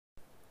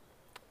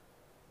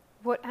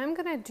what I'm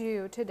going to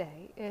do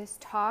today is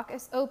talk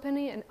as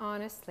openly and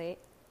honestly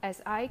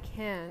as I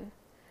can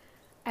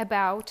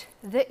about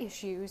the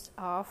issues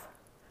of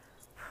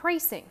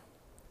pricing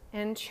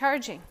and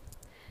charging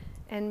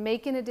and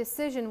making a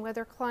decision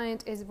whether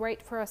client is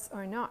right for us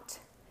or not,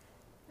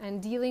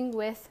 and dealing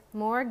with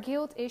more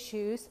guilt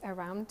issues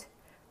around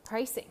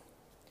pricing.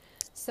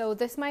 So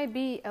this might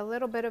be a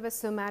little bit of a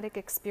somatic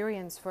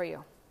experience for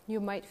you. You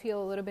might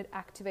feel a little bit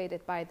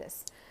activated by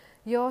this.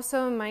 You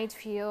also might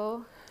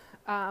feel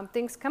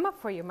things come up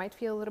for you, might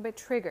feel a little bit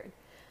triggered.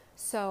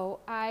 So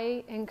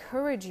I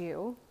encourage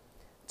you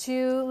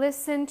to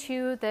listen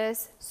to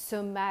this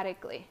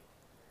somatically.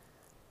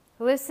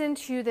 Listen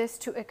to this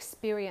to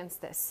experience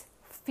this.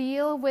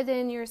 Feel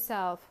within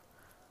yourself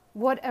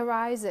what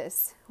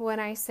arises when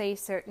I say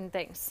certain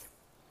things.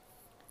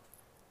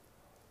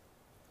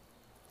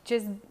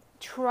 Just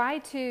try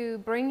to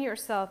bring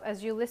yourself,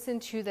 as you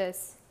listen to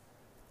this,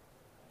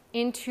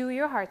 into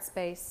your heart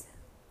space,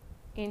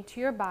 into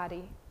your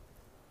body.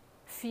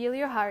 Feel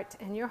your heart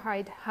and your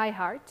high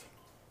heart.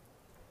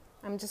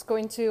 I'm just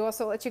going to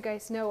also let you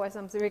guys know, as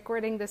I'm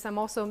recording this, I'm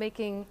also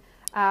making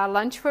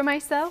lunch for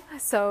myself,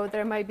 so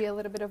there might be a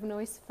little bit of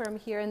noise from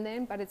here and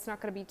then, but it's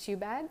not going to be too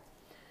bad.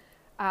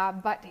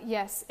 But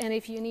yes, and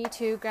if you need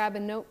to grab a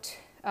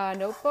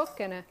notebook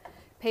and a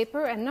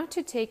paper, and not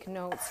to take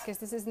notes, because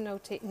this is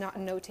not a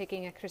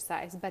note-taking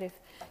exercise, but if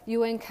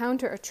you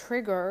encounter a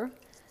trigger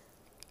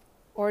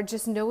or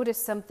just notice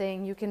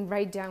something, you can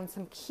write down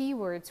some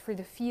keywords for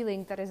the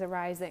feeling that is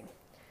arising.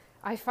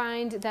 I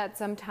find that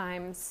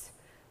sometimes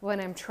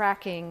when I'm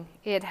tracking,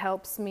 it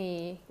helps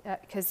me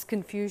because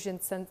confusion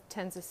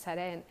tends to set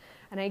in,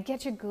 and I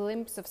get a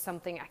glimpse of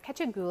something. I catch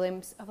a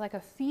glimpse of like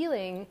a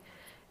feeling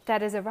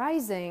that is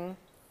arising.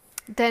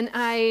 Then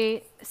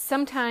I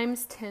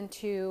sometimes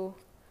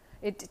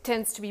it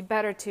tends to be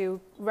better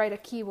to write a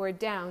keyword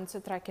down so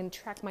that I can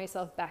track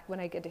myself back when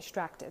I get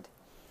distracted.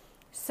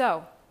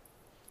 So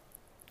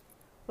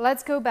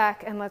let's go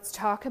back and let's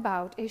talk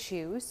about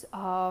issues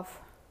of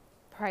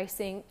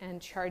pricing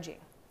and charging.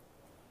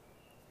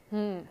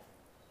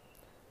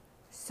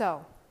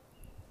 So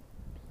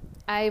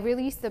I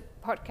released the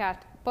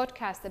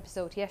podcast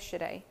episode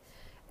yesterday,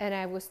 and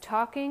I was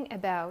talking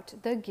about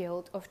the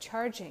guilt of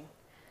charging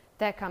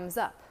that comes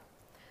up.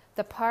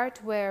 The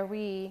part where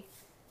we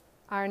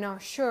are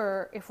not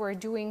sure if we're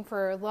doing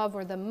for love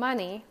or the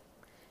money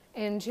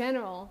in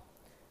general,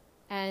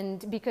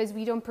 and because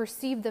we don't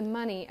perceive the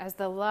money as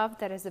the love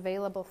that is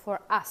available for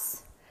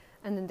us.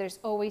 And then there's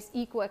always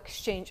equal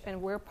exchange,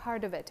 and we're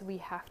part of it. We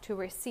have to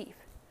receive.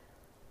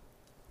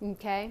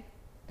 Okay?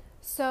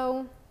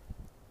 So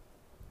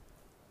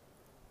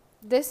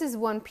this is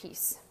one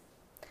piece,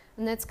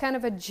 and that's kind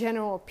of a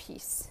general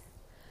piece.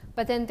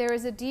 But then there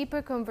is a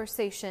deeper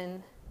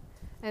conversation,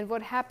 and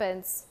what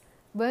happens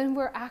when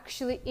we're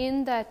actually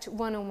in that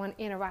one-on-one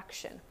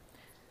interaction,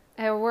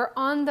 or we're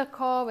on the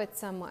call with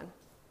someone,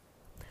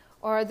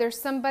 or there's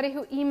somebody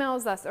who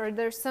emails us, or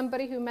there's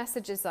somebody who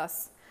messages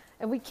us,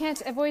 and we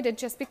can't avoid it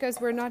just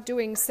because we're not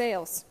doing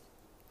sales.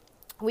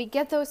 We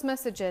get those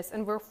messages,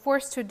 and we're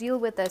forced to deal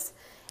with this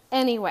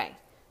anyway.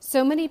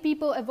 So many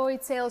people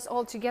avoid sales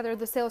altogether,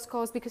 the sales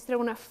calls, because they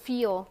don't want to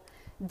feel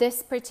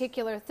this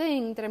particular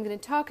thing that I'm going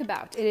to talk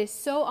about. It is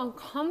so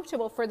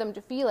uncomfortable for them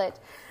to feel it.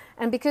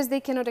 And because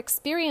they cannot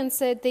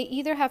experience it, they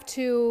either have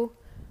to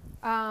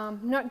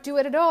not do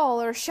it at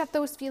all, or shut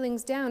those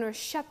feelings down, or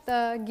shut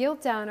the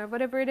guilt down, or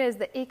whatever it is,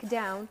 the ick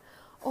down,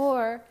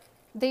 or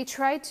they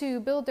try to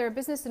build their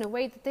business in a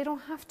way that they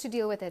don't have to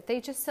deal with it. They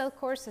just sell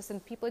courses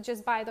and people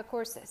just buy the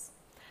courses.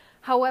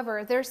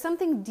 However, there's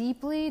something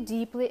deeply,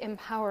 deeply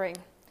empowering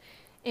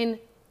in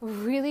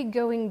really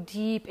going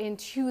deep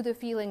into the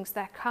feelings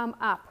that come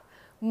up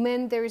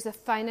when there is a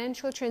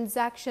financial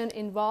transaction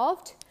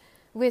involved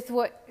with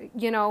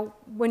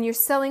when you're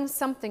selling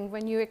something,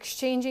 when you're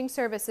exchanging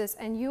services,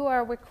 and you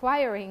are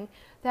requiring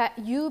that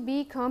you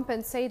be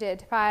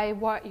compensated by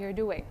what you're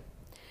doing.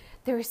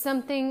 There is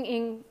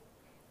something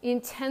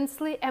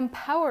intensely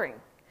empowering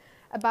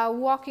about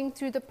walking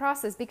through the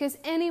process, because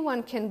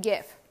anyone can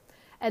give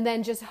and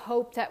then just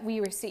hope that we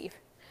receive,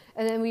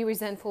 and then we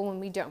resentful when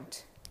we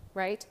don't,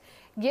 right?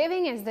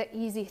 Giving is the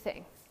easy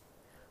thing.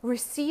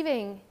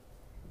 Receiving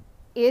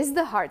is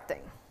the hard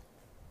thing.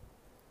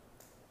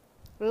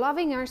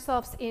 Loving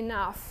ourselves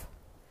enough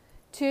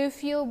to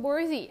feel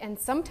worthy, and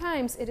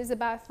sometimes it is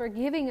about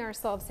forgiving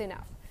ourselves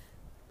enough.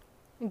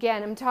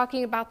 Again, I'm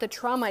talking about the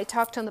trauma I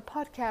talked on the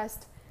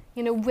podcast.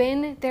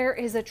 When there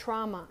is a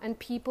trauma and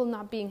people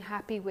not being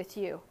happy with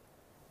you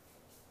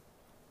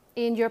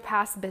in your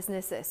past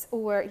businesses,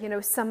 or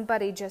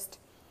somebody just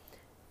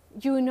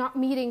you not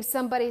meeting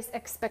somebody's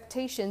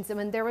expectations, and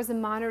when there was a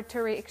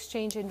monetary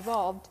exchange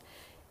involved,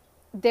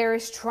 there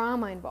is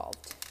trauma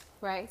involved,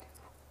 right?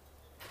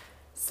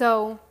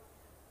 So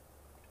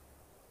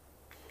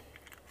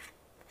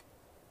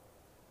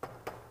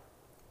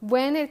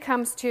when it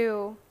comes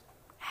to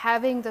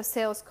having the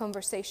sales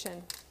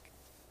conversation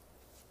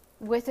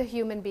with a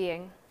human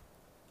being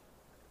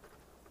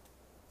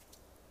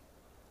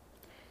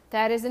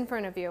that is in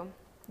front of you,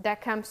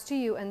 that comes to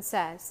you and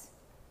says,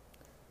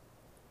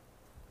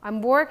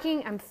 I'm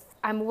working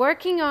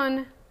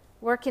on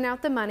working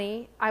out the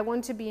money. I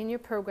want to be in your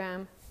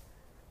program.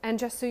 And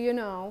just so you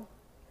know,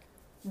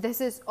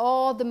 this is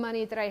all the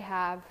money that I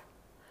have.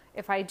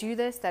 If I do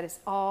this, that is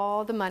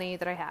all the money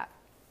that I have.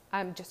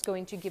 I'm just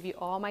going to give you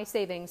all my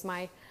savings,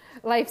 my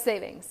life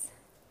savings.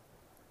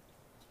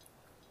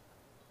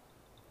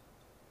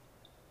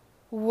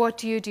 What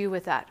do you do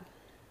with that?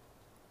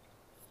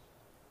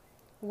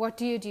 What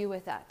do you do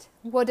with that?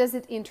 What does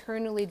it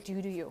internally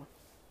do to you?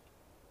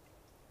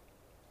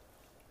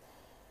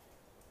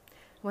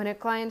 When a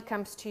client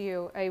comes to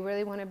you, I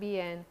really want to be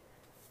in,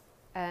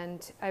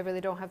 and I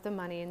really don't have the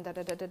money, and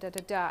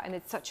and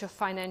it's such a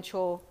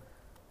financial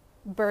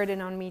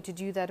burden on me to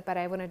do that, but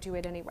I want to do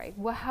it anyway.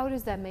 Well, how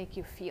does that make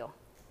you feel?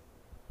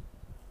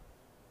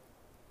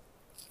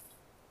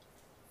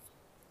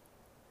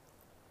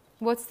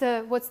 What's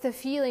the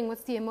feeling?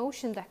 What's the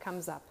emotion that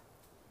comes up?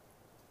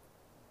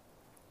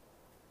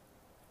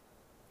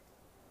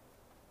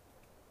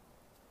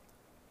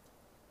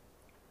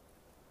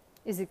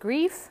 Is it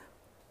grief?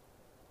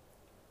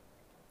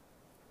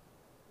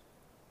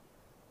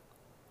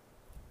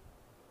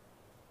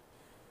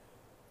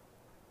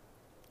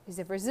 Is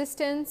it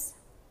resistance?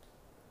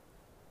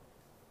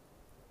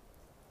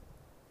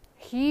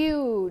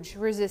 Huge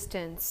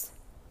resistance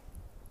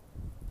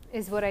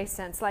is what I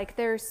sense. Like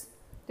there's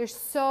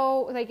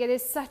so, like it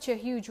is such a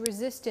huge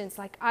resistance.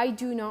 Like I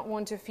do not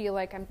want to feel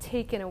like I'm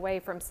taken away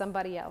from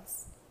somebody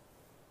else.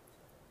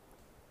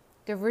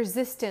 The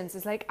resistance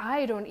is like,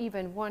 I don't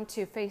even want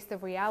to face the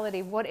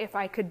reality. What if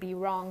I could be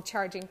wrong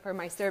charging for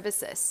my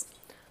services?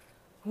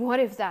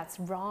 What if that's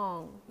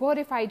wrong? What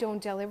if I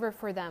don't deliver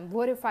for them?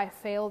 What if I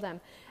fail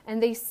them?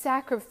 And they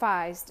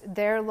sacrificed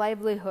their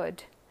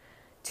livelihood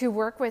to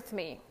work with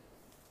me,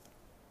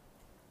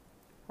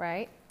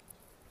 right?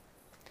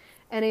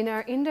 And in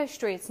our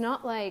industry, it's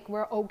not like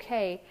we're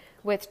okay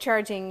with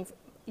charging,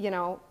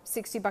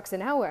 $60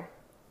 an hour.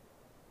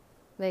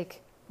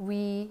 Like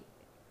we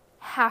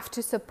have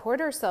to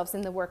support ourselves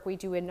in the work we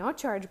do and not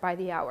charge by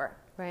the hour,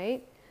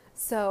 right?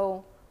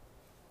 So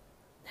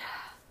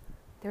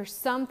there's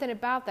something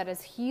about that.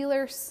 As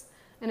healers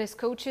and as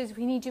coaches,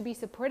 we need to be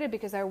supported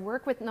because our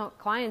work with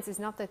clients is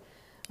not the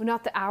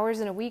hours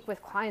in a week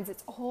with clients.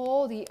 It's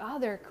all the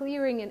other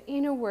clearing and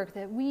inner work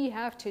that we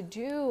have to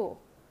do.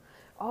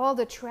 All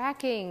the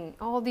tracking,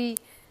 all the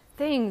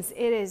things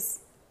it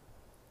is.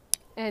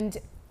 And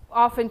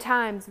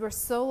oftentimes we're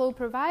solo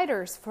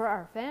providers for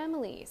our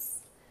families.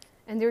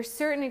 And there's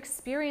certain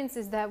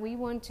experiences that we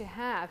want to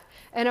have.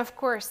 And of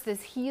course,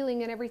 this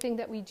healing and everything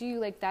that we do,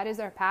 like that is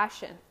our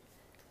passion.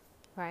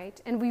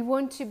 Right? And we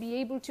want to be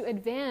able to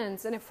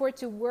advance and afford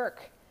to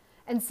work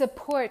and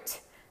support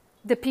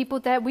the people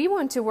that we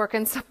want to work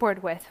and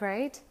support with,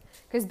 right?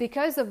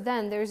 Because of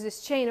them, there's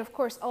this chain. Of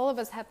course, all of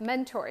us have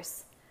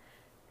mentors.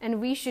 And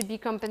we should be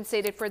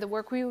compensated for the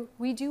work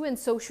we do, and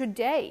so should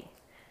they.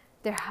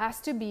 There has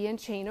to be a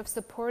chain of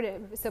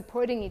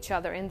supporting each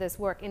other in this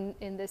work, in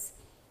this,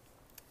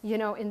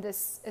 in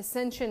this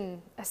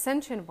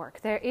ascension work.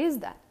 There is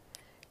that.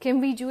 Can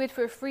we do it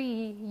for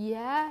free?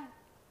 Yeah,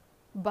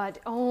 but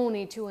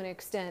only to an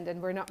extent,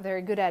 and we're not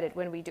very good at it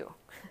when we do.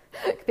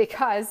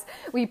 Because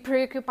we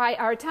preoccupy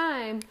our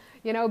time,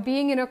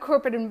 being in a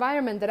corporate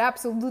environment that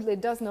absolutely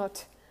does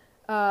not,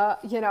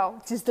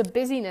 just the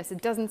busyness,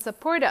 it doesn't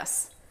support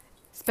us.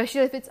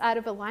 Especially if it's out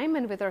of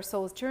alignment with our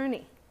soul's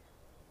journey.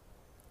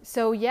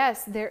 So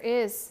yes, there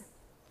is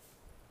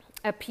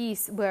a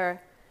piece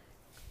where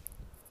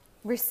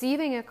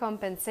receiving a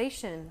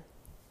compensation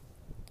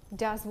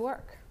does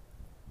work.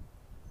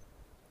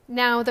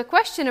 Now the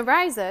question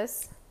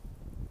arises,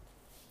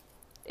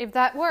 if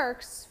that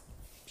works,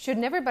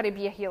 shouldn't everybody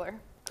be a healer?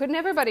 Couldn't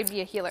everybody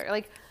be a healer?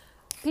 Like,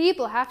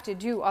 people have to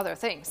do other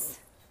things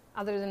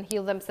other than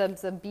heal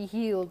themselves and be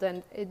healed,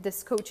 and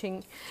this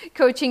coaching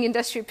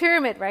industry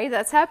pyramid, right?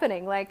 That's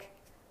happening. Like,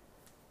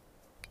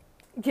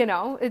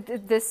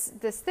 this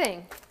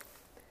thing.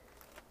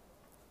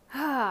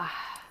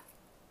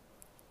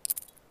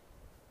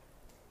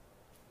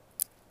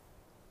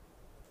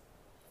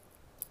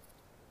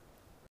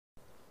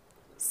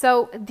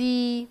 So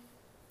the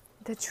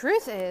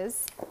truth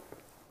is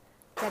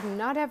that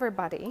not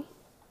everybody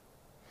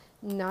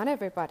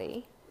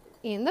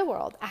in the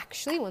world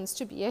actually wants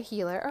to be a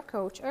healer or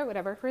coach or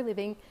whatever for a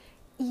living,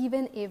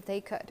 even if they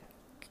could.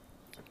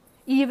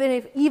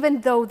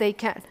 Even though they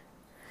can,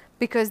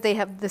 because they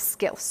have the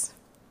skills,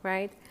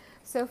 right?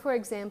 So for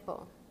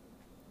example,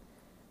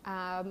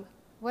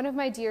 one of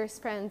my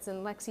dearest friends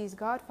and Lexi's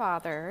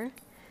godfather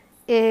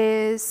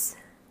is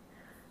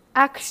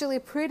actually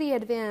pretty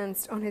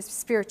advanced on his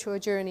spiritual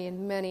journey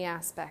in many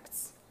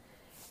aspects.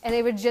 And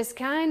it just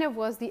kind of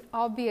was the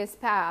obvious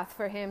path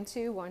for him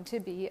to want to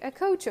be a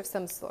coach of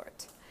some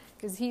sort.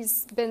 Because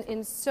he's been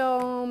in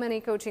so many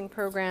coaching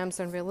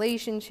programs on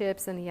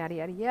relationships and yada,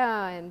 yada,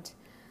 yada. And,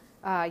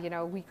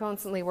 we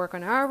constantly work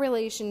on our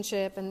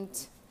relationship. And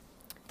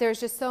there's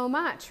just so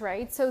much,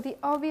 right? So the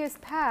obvious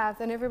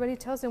path, and everybody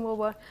tells him,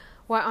 well,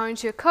 why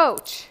aren't you a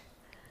coach?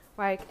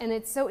 Right? And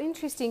it's so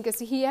interesting because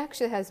he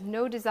actually has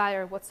no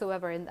desire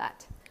whatsoever in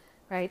that,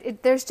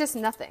 right? There's just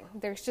nothing.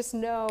 There's just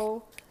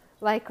no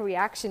like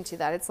reaction to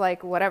that. It's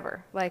like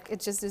whatever. Like it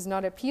just is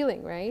not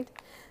appealing, right?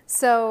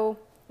 So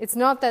it's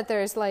not that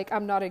there's like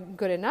I'm not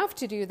good enough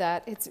to do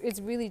that. It's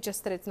really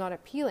just that it's not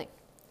appealing.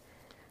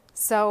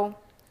 So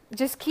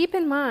just keep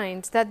in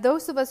mind that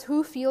those of us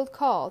who feel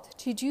called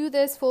to do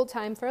this full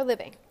time for a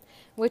living,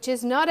 which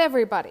is not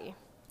everybody,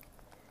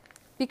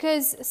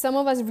 because some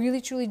of us really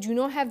truly do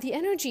not have the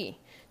energy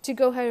to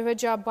go have a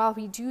job while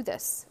we do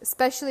this,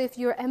 especially if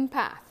you're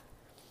empath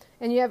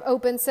and you have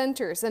open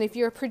centers, and if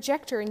you're a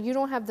projector and you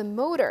don't have the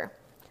motor.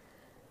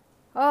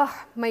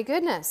 Oh my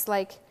goodness,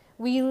 like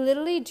we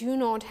literally do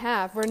not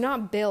have, we're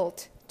not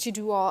built to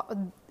do all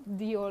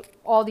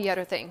the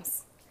other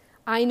things.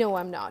 I know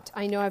I'm not.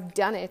 I know I've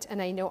done it,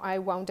 and I know I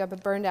wound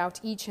up burned out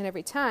each and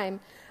every time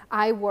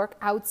I work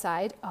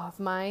outside of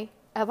my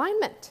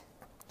alignment.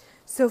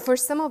 So for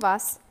some of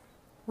us,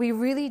 we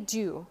really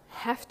do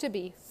have to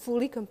be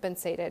fully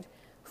compensated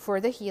for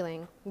the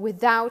healing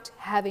without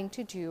having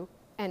to do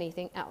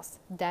anything else.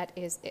 That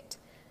is it.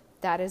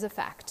 That is a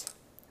fact.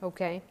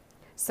 Okay?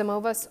 Some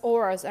of us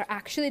auras are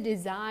actually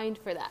designed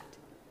for that.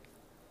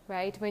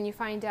 Right? When you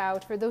find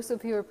out, for those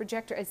of you who are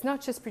projector, it's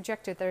not just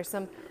projector. There's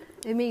some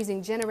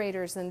amazing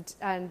generators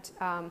and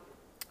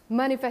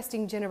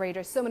manifesting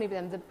generators. So many of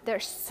them. They're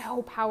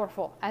so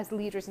powerful as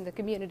leaders in the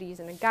communities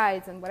and the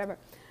guides and whatever.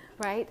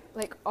 Right?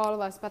 Like all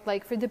of us. But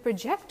like for the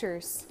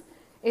projectors,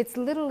 it's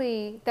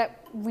literally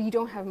that we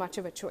don't have much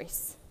of a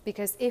choice.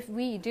 Because if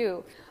we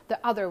do the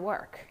other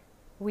work,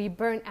 we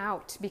burn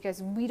out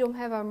because we don't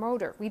have our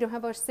motor. We don't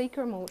have our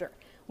sacral motor.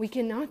 We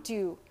cannot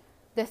do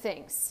the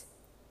things.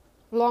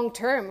 Long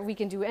term, we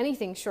can do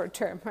anything short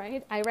term,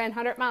 right? I ran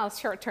 100 miles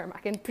short term. I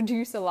can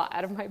produce a lot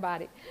out of my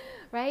body,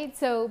 right?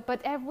 So,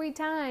 but every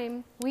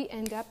time we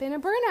end up in a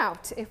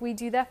burnout if we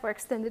do that for an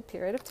extended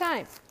period of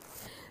time.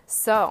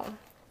 So,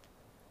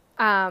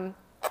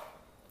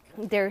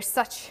 there's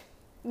such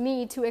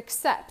need to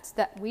accept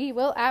that we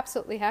will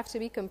absolutely have to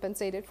be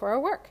compensated for our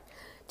work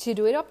to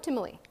do it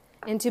optimally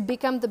and to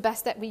become the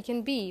best that we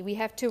can be. We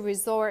have to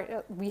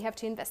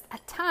invest a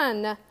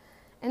ton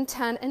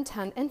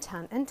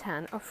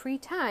of free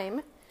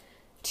time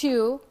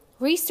to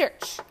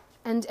research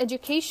and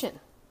education.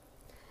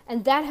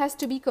 And that has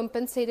to be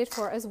compensated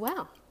for as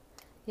well.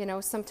 You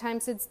know,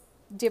 sometimes it's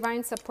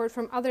divine support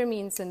from other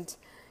means and,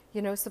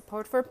 you know,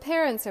 support for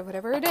parents or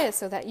whatever it is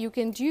so that you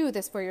can do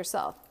this for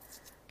yourself,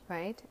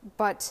 right?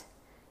 But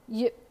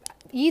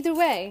either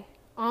way,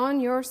 on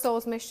your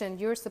soul's mission,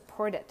 you're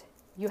supported.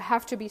 You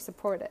have to be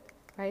supported,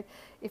 right?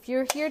 If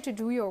you're here to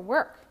do your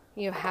work,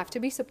 you have to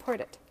be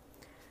supported.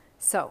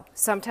 So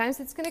sometimes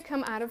it's going to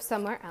come out of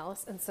somewhere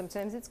else, and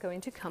sometimes it's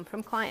going to come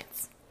from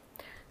clients.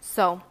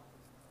 So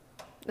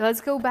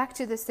let's go back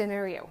to the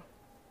scenario.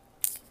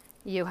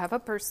 You have a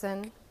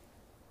person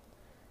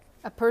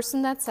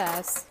that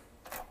says,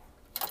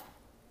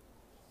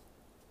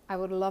 I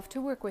would love to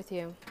work with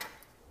you,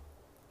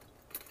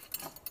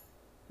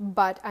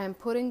 but I'm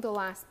putting the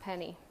last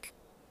penny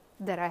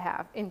that I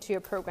have into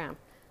your program.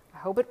 I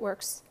hope it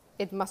works.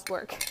 It must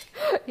work.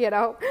 You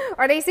know,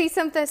 or they say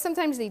something,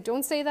 sometimes they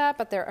don't say that,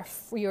 but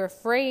you're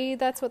afraid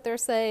that's what they're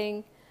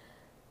saying.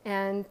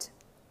 And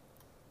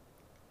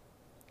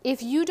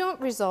if you don't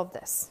resolve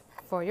this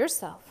for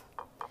yourself,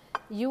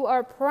 you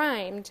are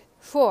primed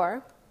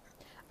for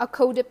a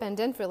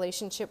codependent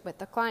relationship with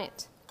the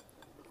client.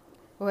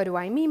 What do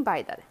I mean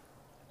by that?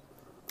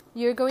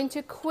 You're going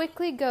to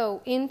quickly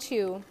go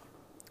into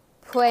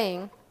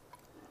playing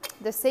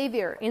the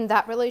savior in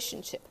that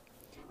relationship,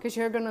 because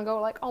you're going to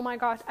go like, oh my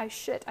gosh,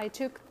 I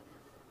took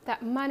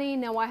that money,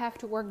 now I have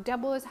to work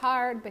double as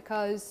hard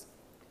because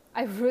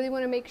I really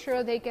want to make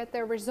sure they get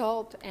their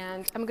result,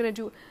 and I'm going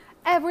to do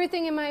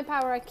everything in my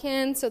power I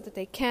can so that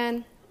they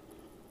can.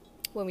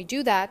 When we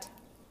do that,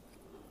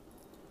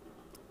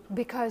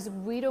 because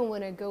we don't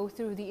want to go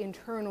through the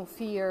internal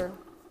fear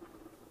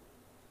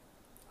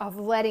of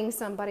letting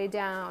somebody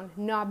down,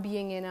 not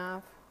being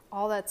enough,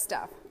 all that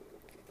stuff,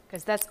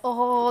 because that's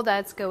all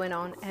that's going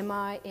on. Am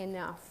I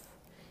enough?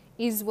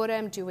 Is what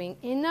I'm doing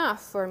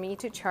enough for me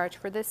to charge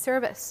for this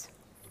service?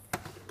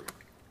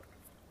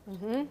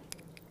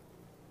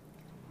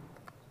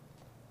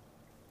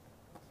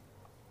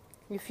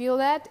 You feel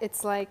that?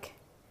 It's like,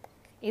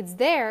 it's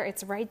there,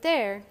 it's right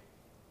there.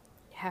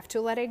 You have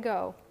to let it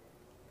go.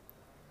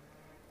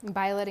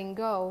 By letting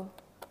go,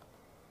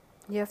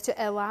 you have to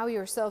allow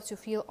yourself to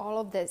feel all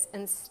of this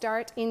and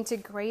start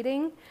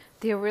integrating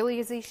the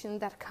realization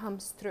that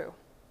comes through.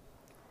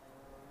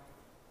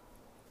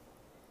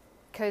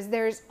 Because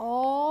there's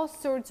all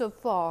sorts of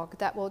fog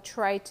that will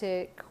try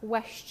to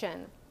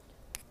question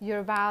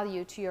your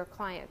value to your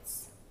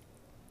clients.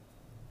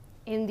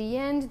 In the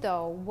end,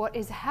 though, what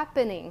is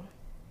happening,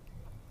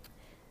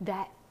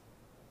 that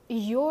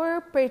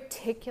your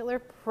particular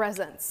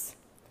presence,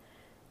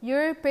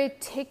 your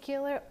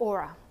particular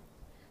aura,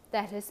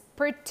 that is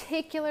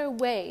particular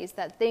ways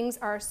that things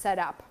are set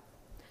up,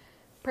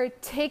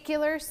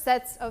 particular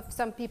sets of,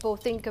 some people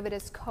think of it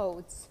as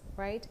codes,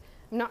 right?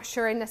 I'm not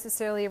sure I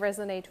necessarily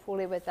resonate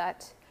fully with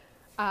that.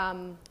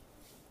 I'm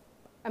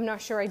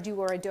not sure I do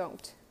or I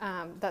don't.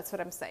 That's what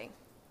I'm saying.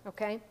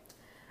 Okay?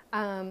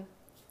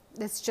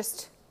 It's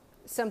just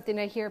something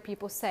I hear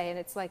people say, and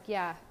it's like,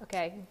 yeah,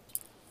 okay.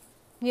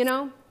 You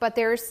know, but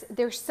there's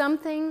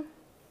something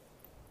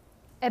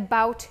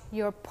about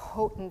your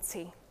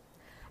potency,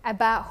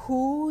 about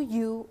who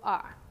you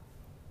are,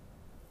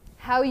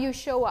 how you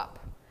show up.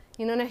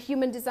 You know, on a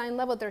human design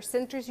level, there are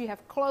centers you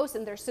have closed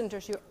and there are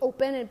centers you're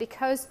open, and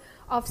because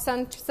of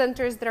some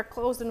centers that are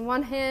closed in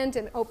one hand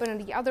and open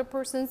in the other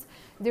person's,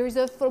 there's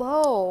a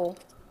flow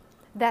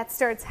that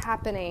starts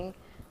happening,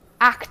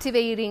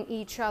 activating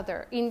each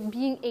other, in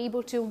being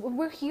able to,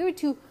 we're here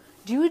to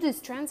do this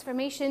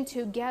transformation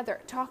together,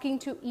 talking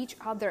to each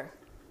other,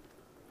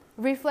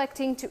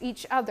 reflecting to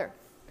each other.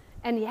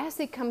 And yes,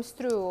 it comes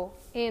through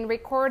in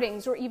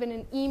recordings or even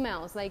in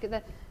emails, like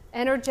the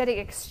energetic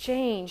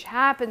exchange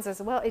happens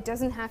as well. It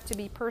doesn't have to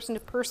be person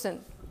to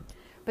person.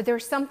 But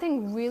there's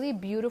something really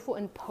beautiful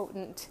and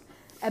potent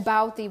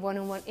about the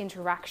one-on-one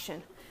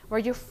interaction, where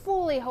you're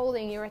fully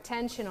holding your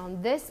attention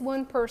on this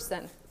one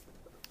person.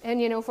 And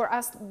you know, for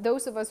us,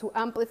 those of us who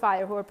amplify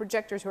or who are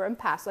projectors, who are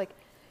empaths, like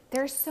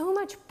there's so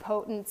much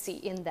potency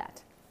in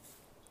that.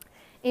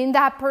 In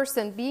that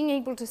person being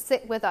able to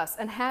sit with us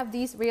and have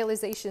these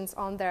realizations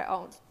on their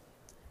own.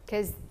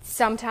 Because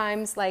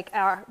sometimes like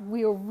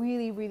we are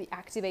really, really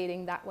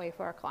activating that way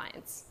for our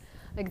clients.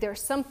 Like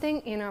there's something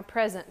in our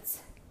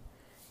presence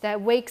that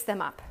wakes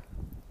them up,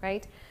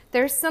 right?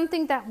 There's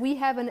something that we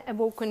haven't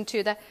awoken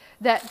to,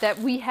 that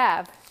we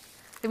have,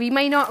 that we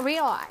may not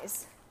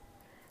realize,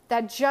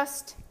 that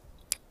just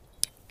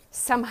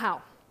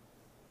somehow,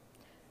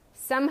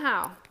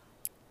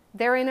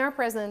 they're in our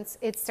presence,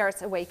 it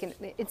starts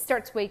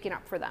waking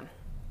up for them.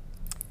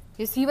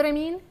 You see what I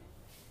mean?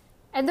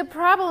 And the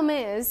problem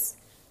is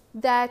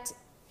that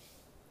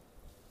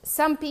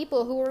some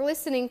people who are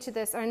listening to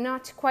this are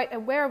not quite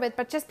aware of it,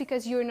 but just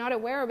because you're not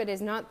aware of it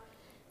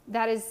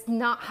that is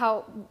not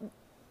how,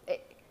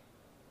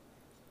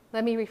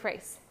 let me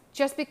rephrase.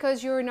 Just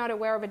because you're not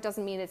aware of it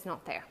doesn't mean it's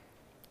not there.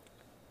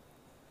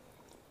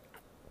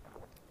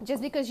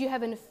 Just because you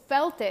haven't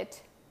felt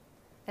it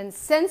and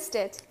sensed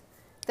it,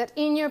 that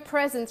in your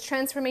presence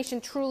transformation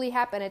truly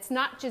happened. It's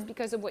not just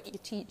because of what you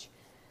teach.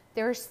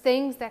 There's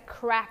things that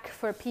crack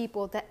for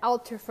people, that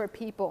alter for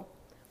people,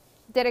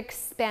 that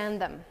expand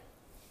them.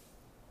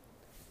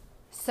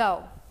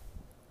 So,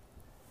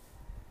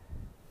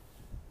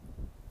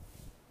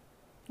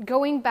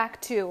 going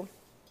back to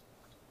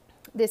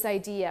this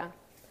idea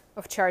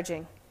of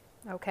charging,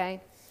 okay?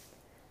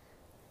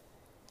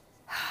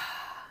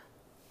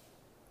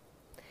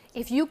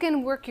 If you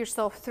can work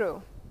yourself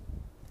through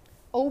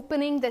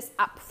opening this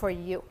up for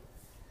you,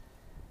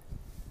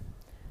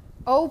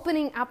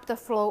 opening up the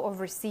flow of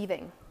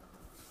receiving,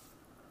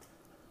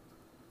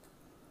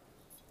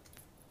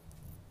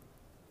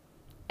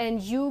 and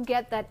you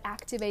get that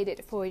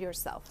activated for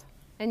yourself,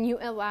 and you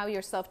allow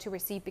yourself to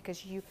receive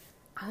because you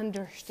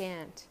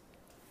understand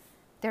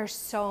there's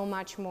so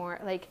much more,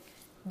 like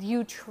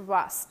you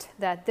trust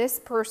that this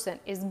person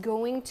is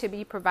going to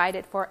be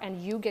provided for,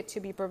 and you get to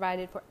be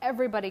provided for,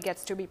 everybody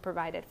gets to be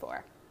provided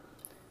for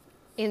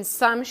in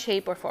some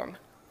shape or form.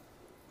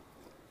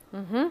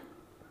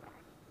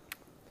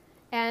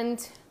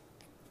 And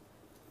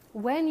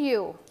when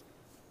you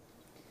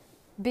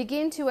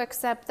begin to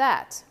accept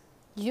that,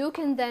 you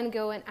can then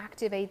go and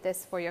activate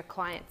this for your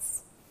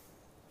clients.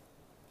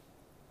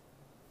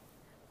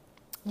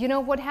 You know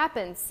what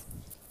happens?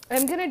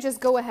 I'm going to just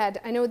go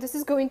ahead. I know this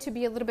is going to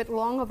be a little bit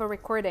long of a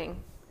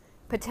recording,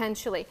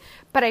 potentially.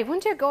 But I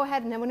want to go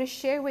ahead and I want to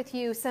share with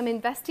you some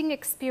investing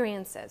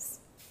experiences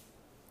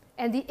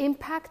and the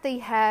impact they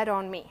had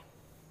on me.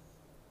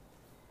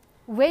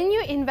 When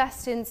you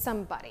invest in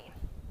somebody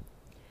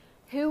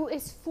who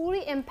is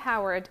fully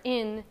empowered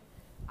in,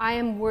 I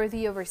am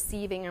worthy of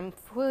receiving, I'm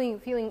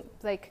feeling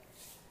like,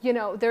 you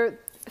know, they're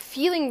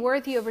feeling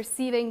worthy of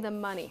receiving the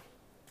money.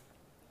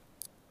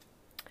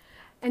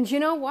 And you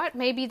know what?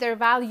 Maybe their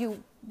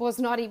value was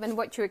not even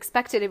what you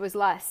expected. It was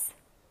less,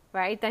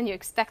 right, than you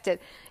expected.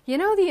 You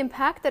know the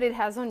impact that it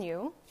has on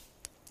you?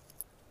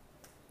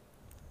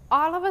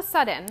 All of a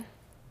sudden,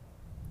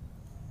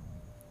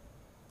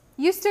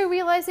 you start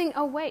realizing,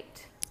 oh,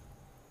 wait.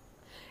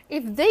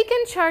 If they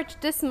can charge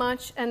this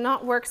much and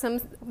not work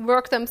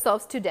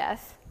themselves to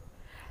death,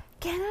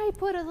 can I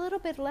put a little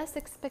bit less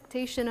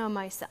expectation on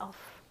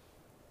myself?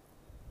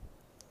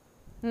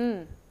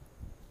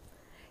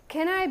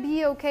 Can I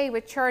be okay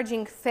with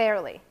charging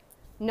fairly,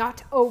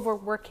 not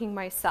overworking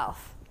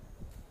myself?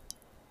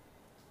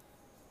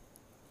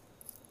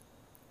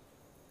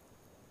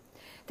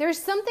 There's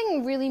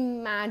something really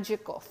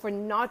magical for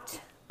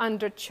not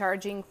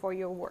undercharging for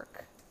your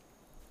work,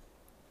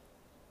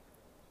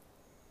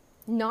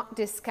 not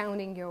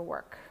discounting your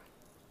work.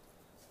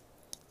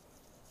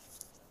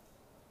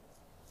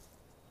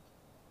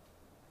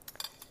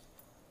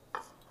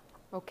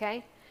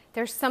 Okay?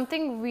 There's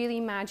something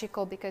really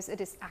magical because it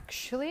is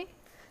actually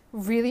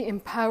really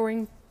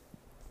empowering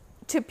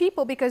to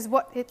people, because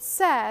what it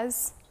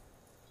says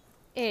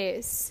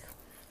is,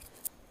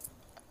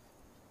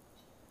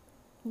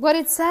 what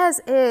it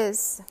says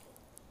is,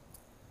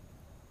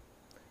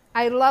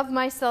 I love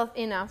myself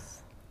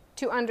enough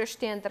to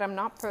understand that I'm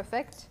not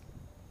perfect.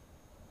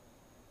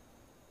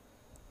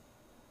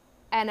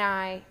 And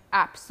I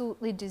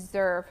absolutely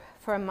deserve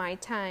for my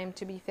time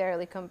to be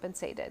fairly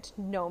compensated,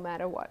 no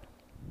matter what.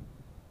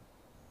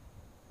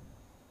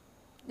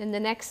 And the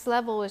next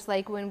level is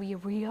like when we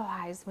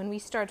realize, when we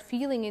start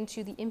feeling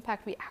into the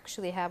impact we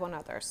actually have on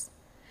others,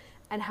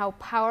 and how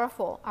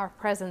powerful our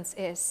presence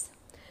is,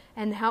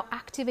 and how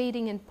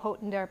activating and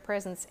potent our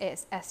presence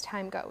is as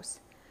time goes.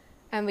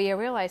 And we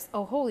realize,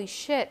 oh, holy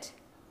shit,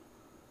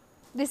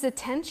 this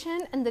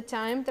attention and the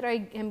time that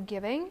I am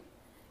giving,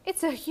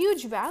 it's a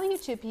huge value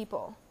to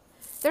people.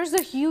 There's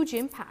a huge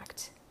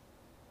impact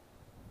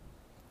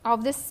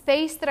of this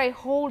space that I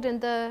hold in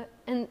the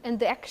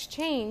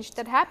exchange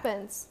that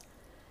happens.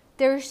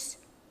 This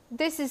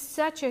is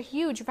such a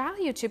huge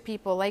value to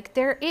people. Like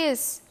there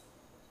is,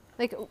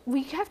 like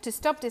we have to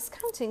stop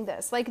discounting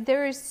this. Like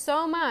there is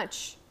so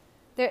much.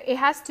 It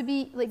has to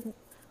be like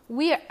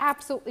we are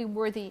absolutely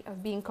worthy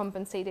of being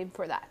compensated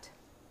for that.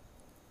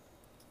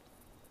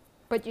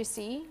 But you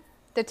see,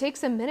 that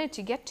takes a minute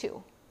to get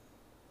to.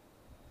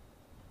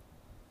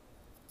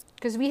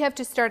 Because we have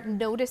to start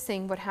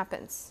noticing what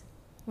happens.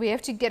 We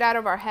have to get out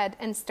of our head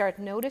and start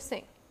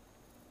noticing.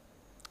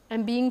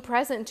 And being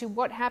present to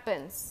what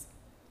happens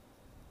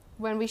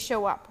when we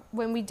show up,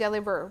 when we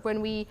deliver,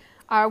 when we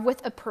are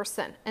with a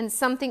person and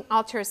something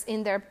alters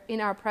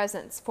in our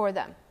presence for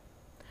them.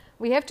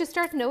 We have to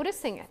start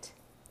noticing it.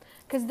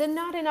 Because the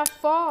not enough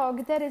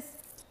fog that is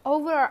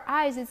over our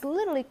eyes is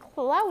literally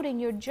clouding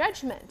your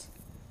judgment.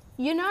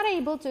 You're not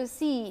able to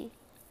see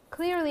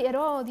clearly at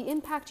all the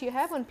impact you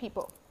have on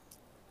people.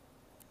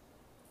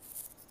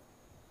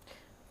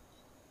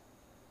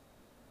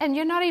 And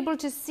you're not able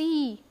to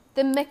see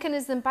the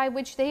mechanism by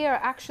which they are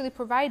actually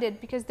provided,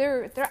 because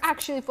they're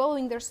actually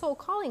following their soul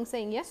calling,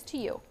 saying yes to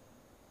you.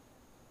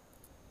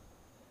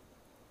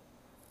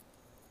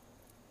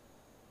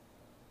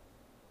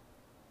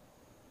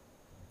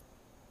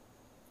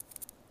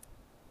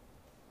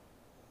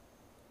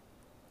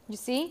 You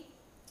see?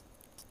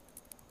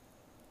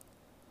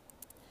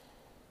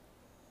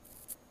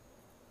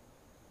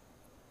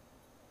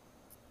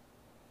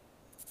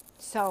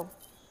 So,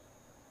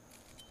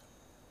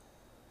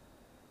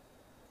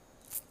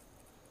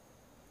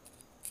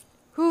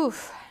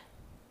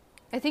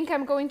 I think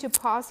I'm going to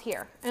pause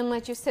here and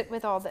let you sit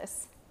with all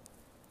this.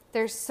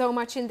 There's so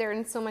much in there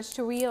and so much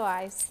to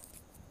realize.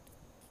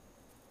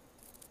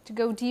 To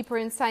go deeper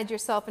inside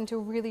yourself and to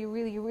really,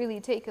 really, really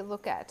take a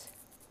look at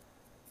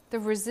the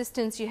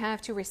resistance you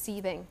have to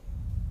receiving.